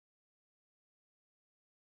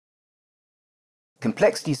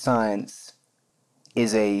Complexity science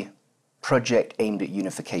is a project aimed at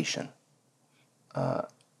unification,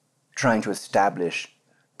 trying to establish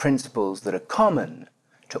principles that are common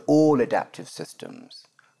to all adaptive systems.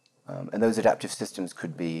 And those adaptive systems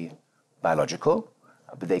could be biological,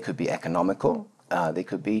 but they could be economical, they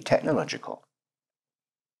could be technological.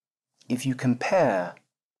 If you compare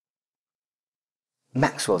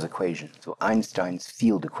Maxwell's equations or Einstein's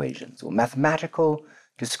field equations or mathematical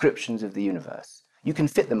descriptions of the universe, you can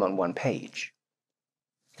fit them on one page.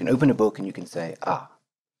 You can open a book and you can say,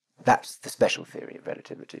 that's the special theory of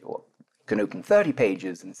relativity. Or you can open 30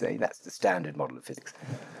 pages and say, that's the standard model of physics.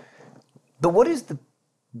 But what is the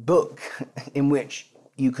book in which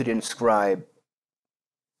you could inscribe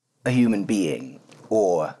a human being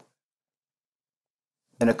or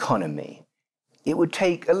an economy? It would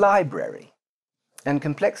take a library. And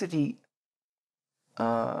complexity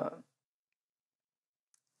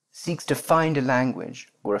seeks to find a language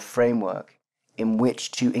or a framework in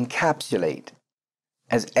which to encapsulate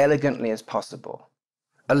as elegantly as possible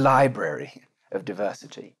a library of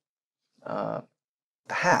diversity.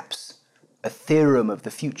 Perhaps a theorem of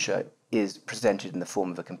the future is presented in the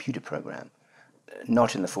form of a computer program,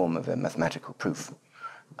 not in the form of a mathematical proof.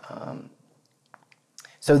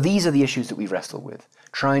 So these are the issues that we wrestle with,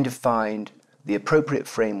 trying to find the appropriate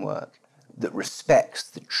framework that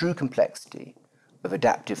respects the true complexity of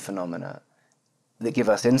adaptive phenomena that give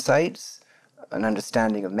us insights, an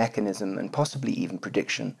understanding of mechanism, and possibly even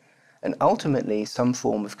prediction, and ultimately some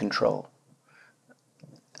form of control.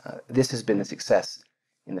 This has been a success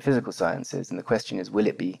in the physical sciences, and the question is, will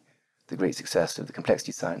it be the great success of the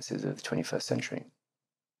complexity sciences of the 21st century?